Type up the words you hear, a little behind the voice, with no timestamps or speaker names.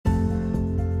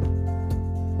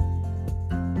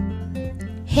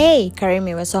Hey,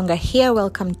 Karimi Wesonga here.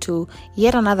 Welcome to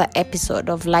yet another episode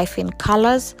of Life in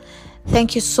Colors.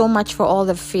 Thank you so much for all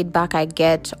the feedback I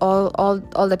get, all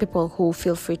the people who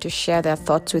feel free to share their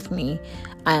thoughts with me.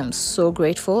 I am so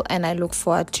grateful and I look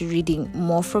forward to reading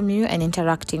more from you and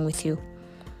interacting with you.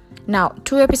 Now,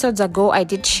 2 episodes ago, I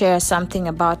did share something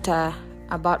about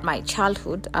my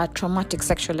childhood, a traumatic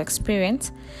sexual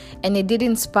experience, and it did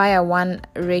inspire one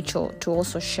Rachel to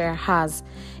also share hers.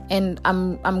 And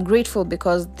I'm grateful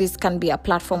because this can be a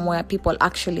platform where people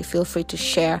actually feel free to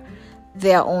share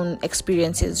their own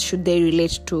experiences should they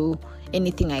relate to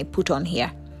anything I put on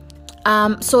here.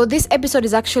 So this episode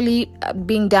is actually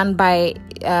being done by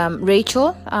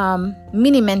Rachel,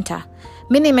 Mini Mentor.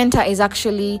 Mini Mentor is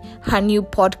actually her new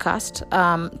podcast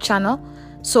channel.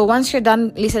 So once you're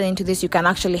done listening to this, you can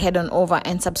actually head on over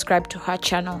and subscribe to her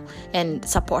channel and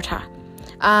support her.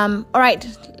 All right,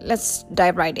 let's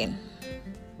dive right in.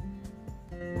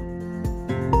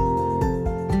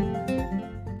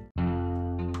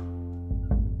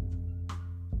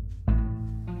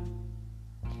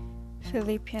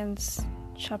 Philippians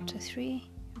chapter 3,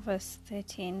 verse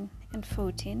 13 and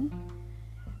 14.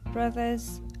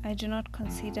 Brothers, I do not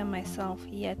consider myself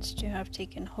yet to have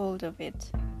taken hold of it.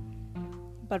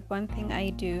 But one thing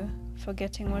I do,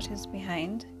 forgetting what is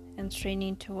behind and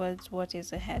straining towards what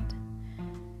is ahead.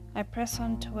 I press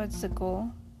on towards the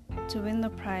goal to win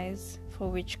the prize for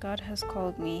which God has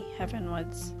called me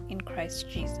heavenwards in Christ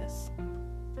Jesus.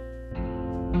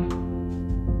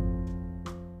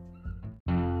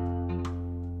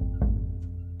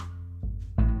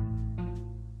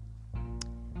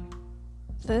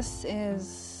 This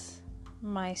is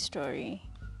my story,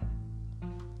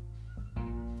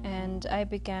 and I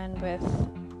began with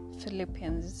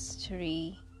Philippians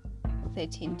 3,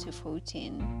 13 to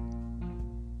 14,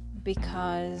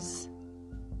 because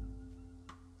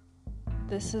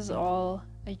this is all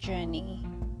a journey,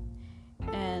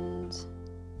 and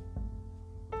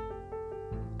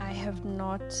I have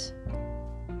not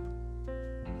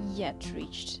yet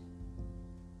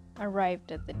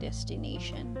arrived at the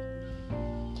destination.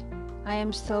 I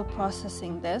am still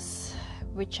processing this,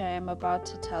 which I am about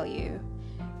to tell you,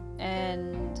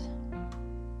 and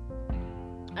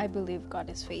I believe God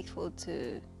is faithful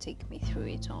to take me through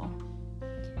it all.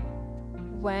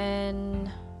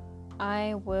 When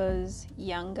I was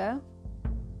younger,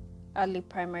 early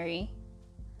primary,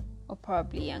 or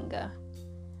probably younger,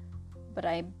 but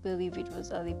I believe it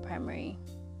was early primary,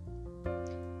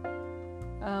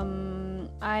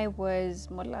 I was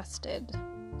molested.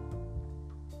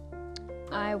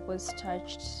 I was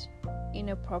touched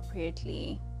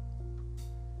inappropriately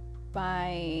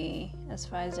by, as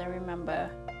far as I remember,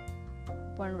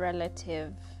 one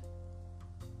relative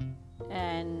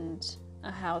and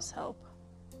a house help.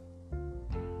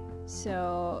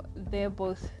 So they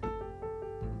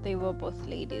were both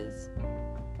ladies.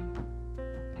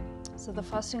 So the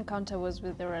first encounter was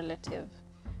with a relative.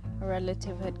 A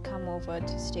relative had come over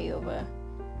to stay over.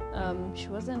 I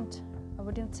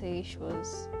wouldn't say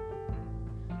was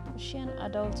she an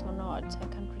adult or not? I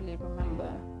can't really remember,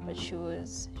 but she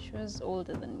was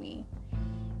older than me,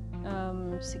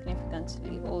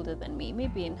 significantly older than me,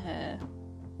 maybe in her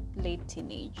late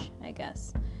teenage, I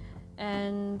guess.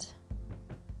 And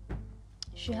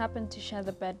she happened to share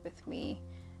the bed with me,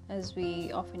 as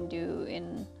we often do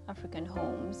in African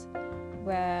homes,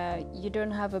 where you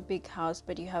don't have a big house,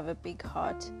 but you have a big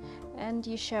heart, and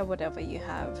you share whatever you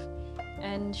have.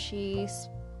 And she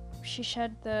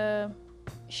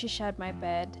shared my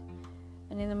bed,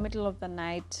 and in the middle of the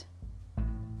night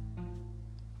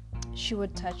she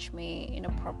would touch me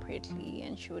inappropriately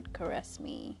and she would caress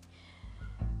me,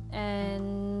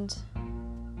 and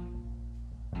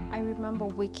I remember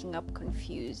waking up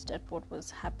confused at what was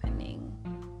happening,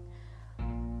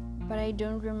 but I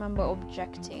don't remember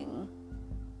objecting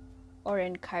or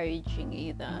encouraging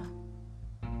either.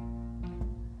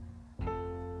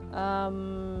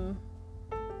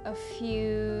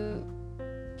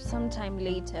 Sometime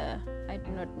later, I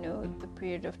do not know the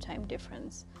period of time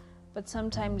difference, but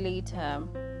sometime later,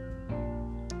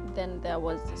 then there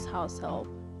was this house help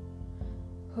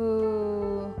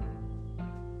who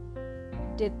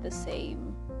did the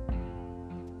same.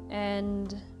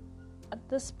 And at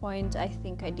this point, I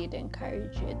think I did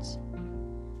encourage it.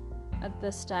 At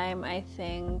this time, I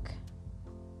think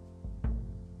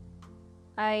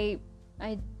I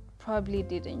probably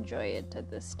did enjoy it at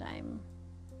this time.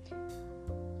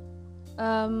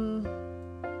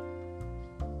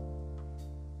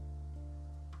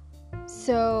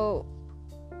 So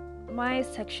my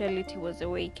sexuality was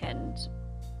awakened,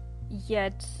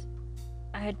 yet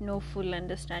I had no full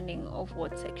understanding of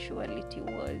what sexuality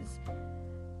was.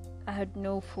 I had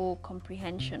no full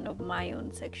comprehension of my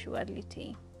own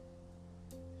sexuality.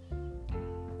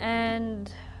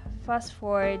 And fast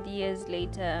forward years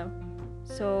later,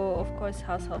 so of course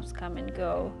house helps come and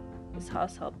go. This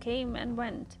house help came and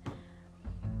went.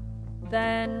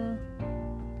 Then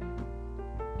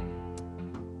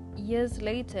years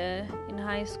later in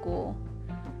high school,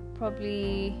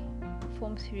 probably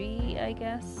Form 3, I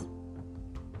guess,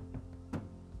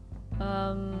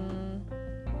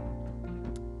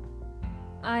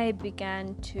 I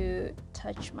began to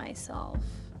touch myself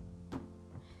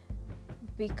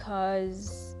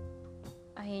because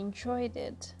I enjoyed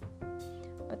it,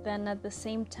 but then at the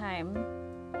same time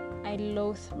I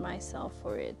loathed myself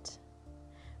for it,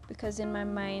 because in my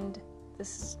mind,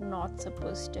 this is not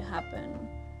supposed to happen,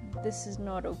 this is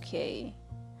not okay.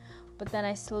 But then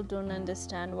I still don't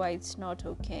understand why it's not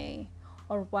okay,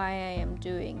 or why I am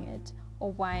doing it,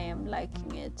 or why I am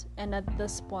liking it. And at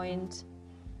this point,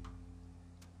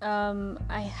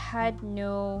 I had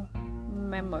no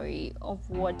memory of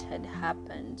what had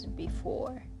happened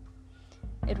before.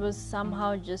 It was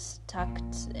somehow just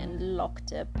tucked and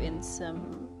locked up in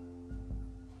some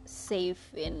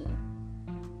safe in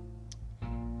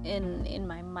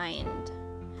my mind.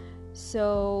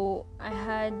 So I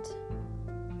had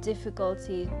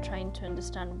difficulty trying to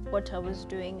understand what I was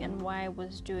doing and why I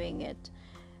was doing it,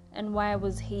 and why I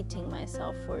was hating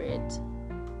myself for it.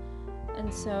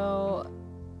 And so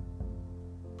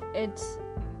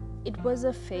it was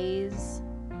a phase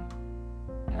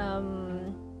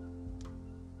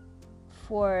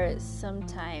for some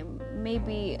time,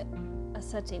 maybe a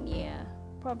certain year,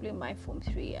 probably my Form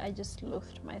 3. I just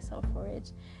loathed myself for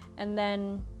it, and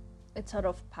then it sort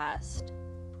of passed.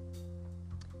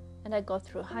 And I got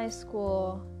through high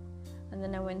school, and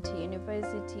then I went to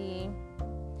university.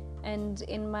 And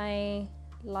in my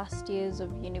last years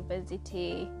of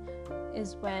university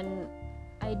is when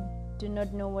I do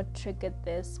not know what triggered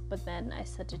this, but then I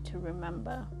started to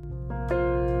remember.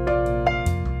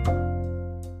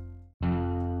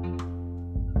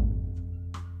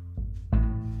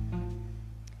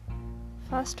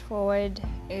 Fast forward,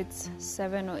 it's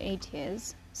 7 or 8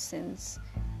 years since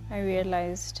I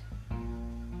realized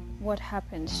what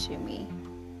happened to me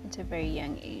at a very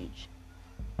young age.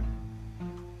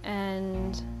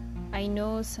 And I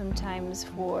know sometimes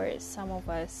for some of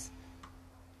us,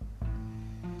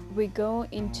 we go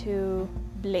into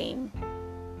blame.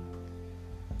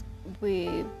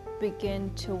 We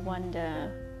begin to wonder,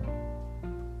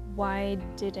 why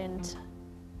didn't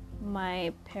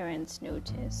my parents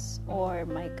notice, or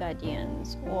my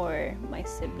guardians, or my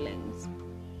siblings?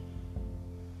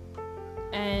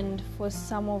 And for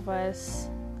some of us,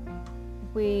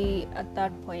 at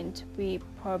that point, we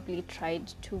probably tried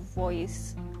to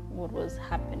voice what was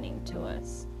happening to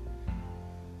us,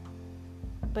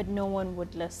 but no one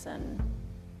would listen.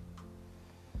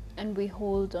 And we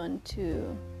hold on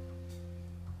to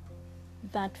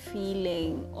that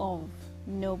feeling of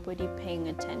nobody paying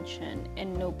attention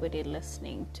and nobody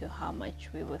listening to how much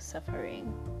we were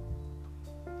suffering.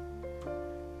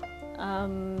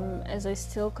 As I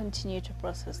still continue to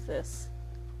process this,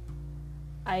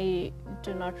 I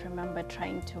do not remember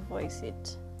trying to voice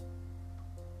it,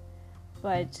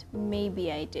 but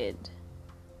maybe I did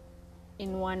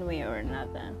in one way or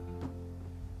another.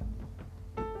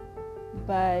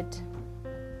 But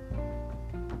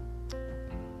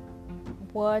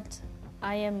what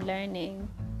I am learning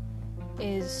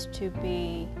is to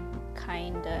be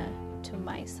kinder to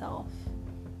myself.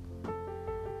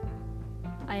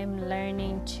 I am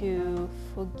learning to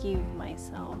forgive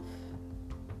myself.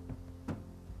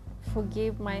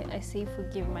 I say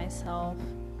forgive myself,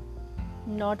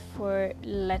 not for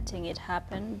letting it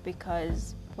happen,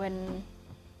 because when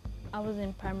I was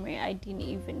in primary, I didn't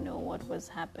even know what was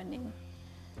happening.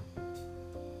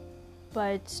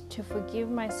 But to forgive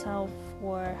myself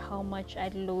for how much I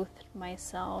loathed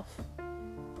myself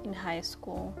in high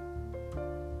school,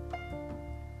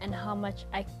 and how much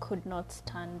I could not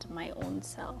stand my own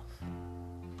self.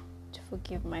 To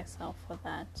forgive myself for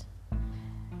that.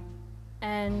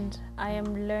 And I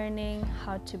am learning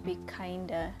how to be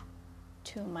kinder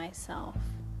to myself.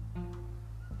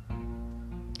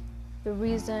 The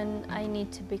reason I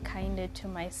need to be kinder to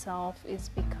myself is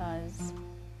because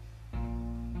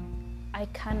I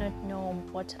cannot know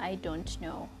what I don't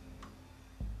know.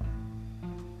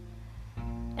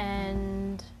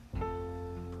 And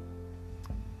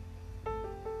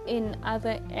in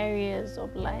other areas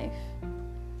of life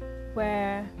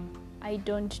where I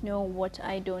don't know what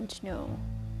I don't know,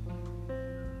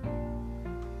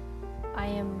 I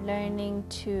am learning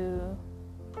to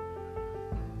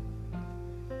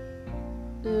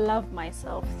love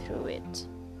myself through it.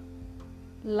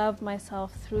 Love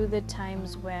myself through the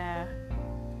times where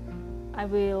I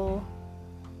will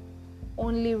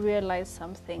only realize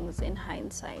some things in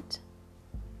hindsight.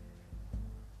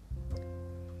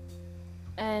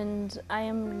 And I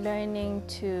am learning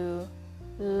to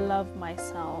love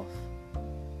myself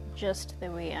just the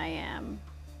way I am.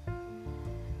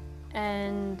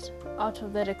 And out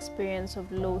of that experience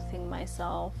of loathing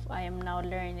myself, I am now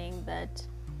learning that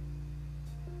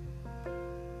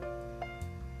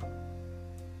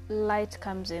light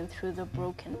comes in through the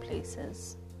broken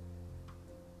places.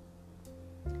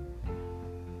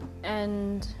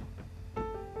 And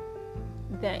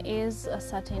there is a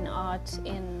certain art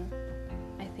in,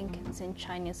 I think it's in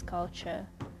Chinese culture,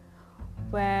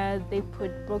 where they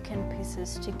put broken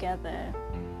pieces together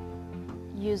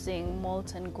using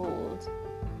molten gold.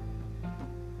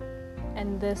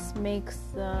 And this makes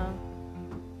the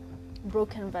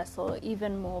broken vessel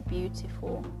even more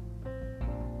beautiful.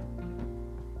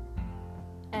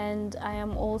 And I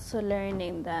am also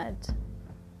learning that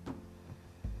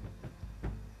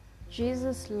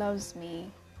Jesus loves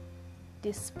me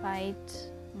despite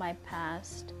my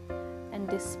past and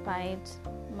despite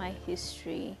my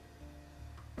history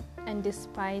and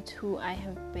despite who I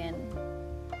have been.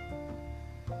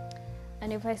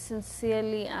 And if I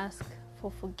sincerely ask for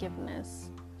forgiveness,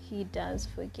 He does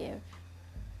forgive.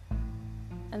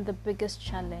 And the biggest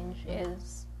challenge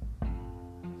is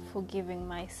forgiving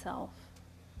myself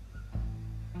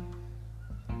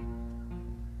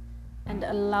and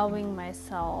allowing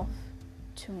myself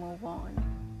to move on.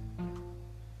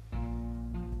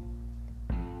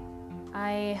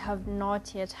 I have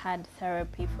not yet had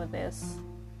therapy for this,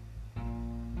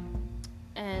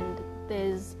 and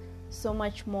there's so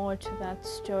much more to that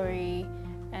story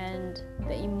and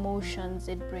the emotions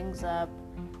it brings up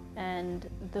and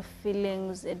the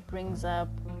feelings it brings up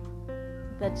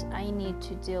that I need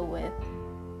to deal with,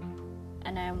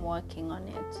 and I am working on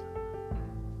it.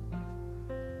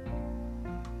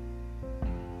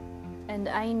 And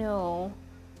I know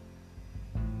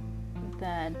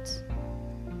that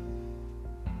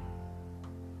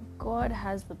God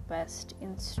has the best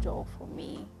in store for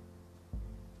me.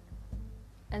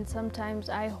 And sometimes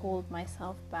I hold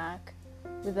myself back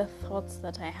with the thoughts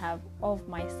that I have of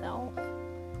myself,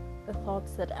 the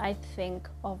thoughts that I think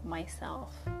of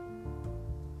myself.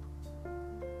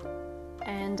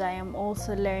 And I am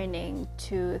also learning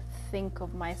to think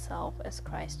of myself as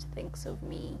Christ thinks of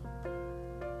me.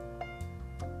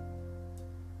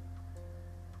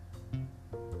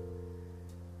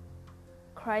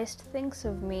 Christ thinks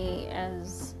of me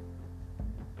as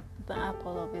the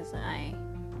apple of His eye.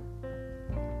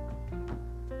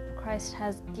 Christ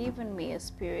has given me a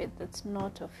spirit that's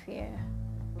not of fear,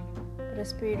 but a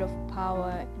spirit of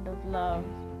power and of love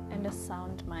and a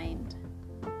sound mind.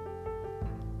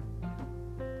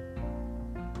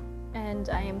 And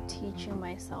I am teaching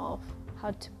myself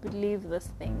how to believe these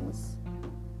things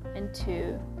and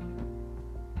to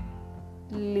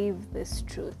live these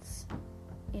truths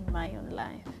in my own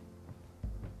life.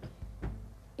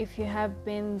 If you have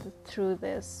been through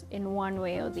this in one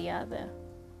way or the other,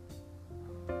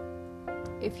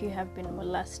 if you have been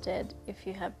molested, if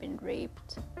you have been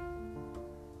raped,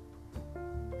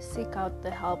 seek out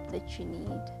the help that you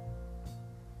need.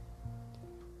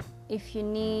 If you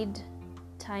need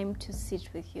time to sit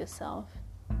with yourself,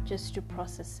 just to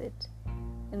process it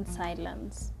in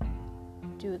silence,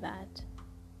 do that.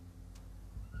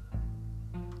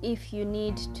 If you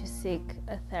need to seek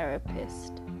a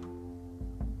therapist,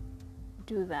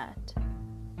 do that.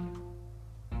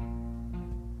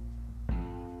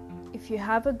 If you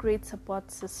have a great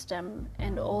support system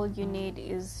and all you need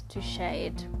is to share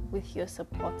it with your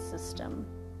support system,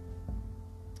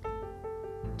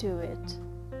 do it.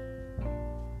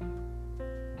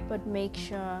 But make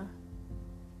sure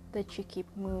that you keep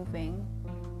moving.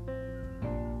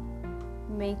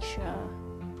 Make sure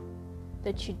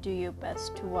that you do your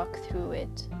best to walk through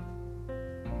it,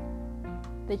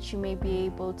 that you may be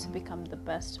able to become the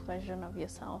best version of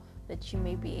yourself, that you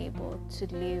may be able to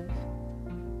live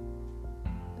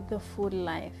the full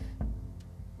life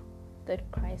that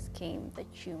Christ came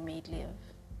that you may live.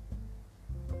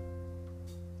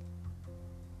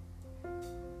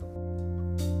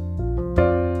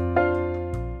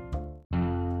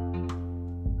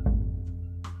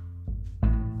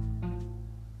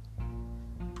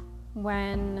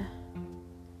 When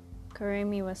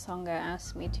Karemi Wasonga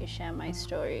asked me to share my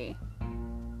story,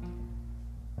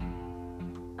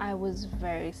 I was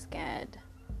very scared.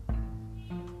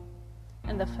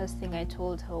 And the first thing I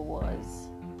told her was,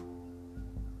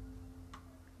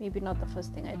 maybe not the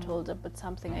first thing I told her, but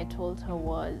something I told her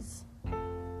was,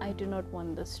 I do not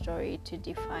want this story to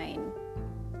define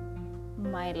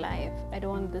my life. I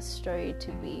don't want this story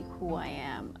to be who I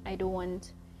am. I don't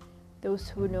want those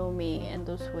who know me and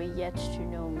those who are yet to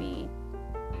know me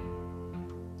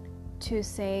to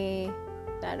say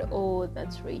that, oh,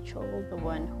 that's Rachel, the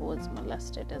one who was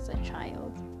molested as a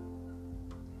child.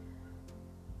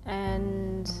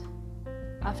 And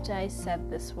after I said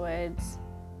these words,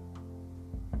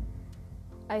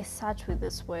 I sat with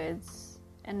these words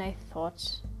and I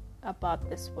thought about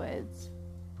these words.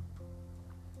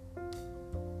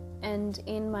 And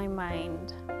in my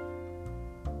mind,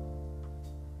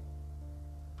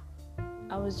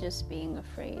 I was just being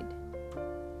afraid.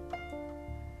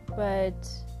 But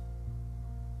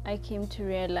I came to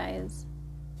realize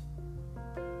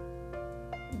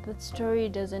that story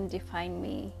doesn't define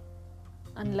me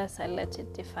unless I let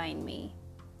it define me.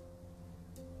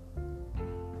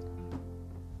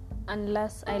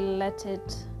 Unless I let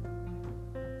it,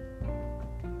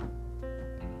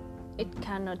 it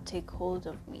cannot take hold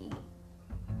of me.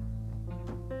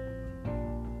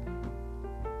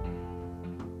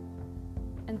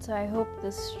 And so I hope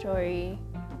this story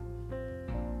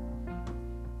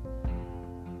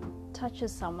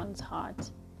touches someone's heart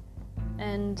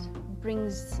and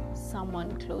brings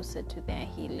someone closer to their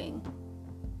healing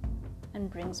and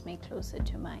brings me closer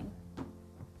to mine.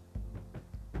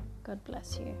 God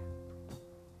bless you.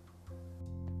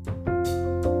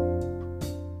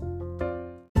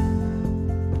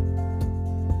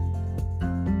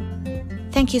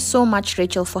 Thank you so much,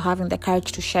 Rachel, for having the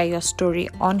courage to share your story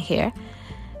on here.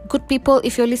 Good people,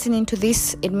 if you're listening to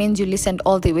this, it means you listened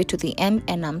all the way to the end,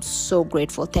 and I'm so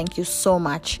grateful. Thank you so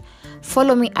much.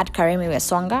 Follow me at Karemi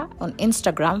Wesonga on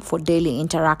Instagram for daily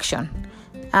interaction.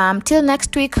 Till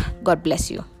next week, God bless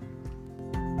you.